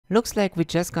Looks like we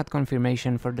just got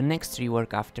confirmation for the next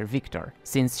rework after Victor,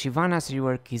 since Shyvana's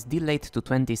rework is delayed to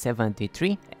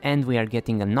 2073 and we are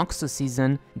getting a Noxus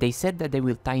season. They said that they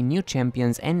will tie new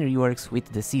champions and reworks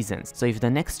with the seasons, so if the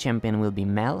next champion will be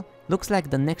Mel, looks like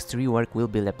the next rework will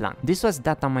be LeBlanc. This was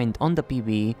data mined on the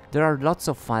PBE, there are lots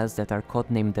of files that are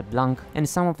codenamed LeBlanc and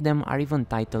some of them are even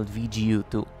titled VGU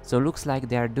too. So looks like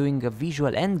they are doing a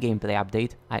visual and gameplay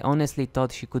update. I honestly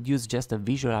thought she could use just a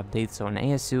visual update on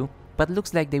ASU, but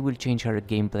looks like they will change her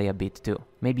gameplay a bit too.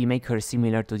 Maybe make her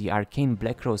similar to the Arcane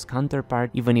Black Rose counterpart,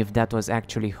 even if that was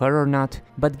actually her or not,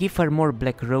 but give her more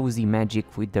Black Rosy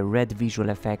magic with the red visual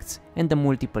effects and the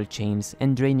multiple chains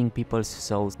and draining people's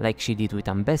souls like she did with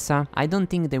Ambessa. I don't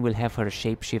think they will have her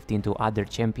shapeshift into other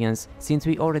champions, since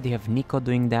we already have Nico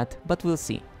doing that, but we'll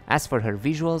see. As for her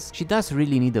visuals, she does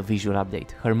really need a visual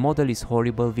update. Her model is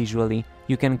horrible visually,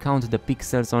 you can count the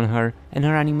pixels on her, and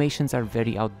her animations are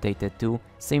very outdated too,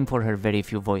 same for her very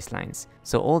few voice lines.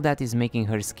 So all that is making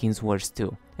her skins worse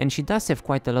too. And she does have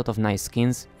quite a lot of nice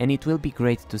skins, and it will be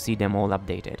great to see them all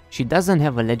updated. She doesn't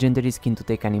have a legendary skin to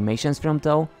take animations from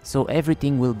though, so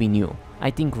everything will be new. I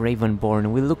think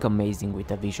Ravenborn will look amazing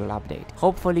with a visual update.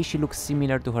 Hopefully she looks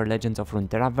similar to her Legends of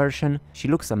Runeterra version, she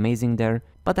looks amazing there,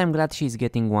 but I'm glad she's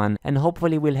getting one, and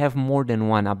hopefully we'll have more than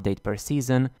one update per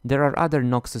season. There are other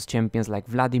Noxus champions like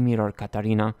Vladimir or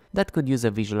Katarina that could use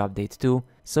a visual update too,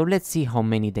 so let's see how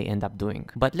many they end up doing.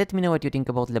 But let me know what you think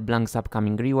about LeBlanc's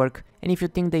upcoming rework, and if you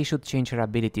think they should change her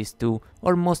abilities too,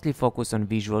 or mostly focus on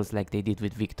visuals like they did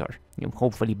with Victor.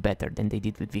 Hopefully better than they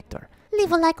did with Victor.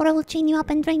 Leave a like or I will chain you up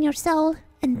and drain your soul.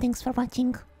 And thanks for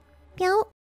watching. Meow.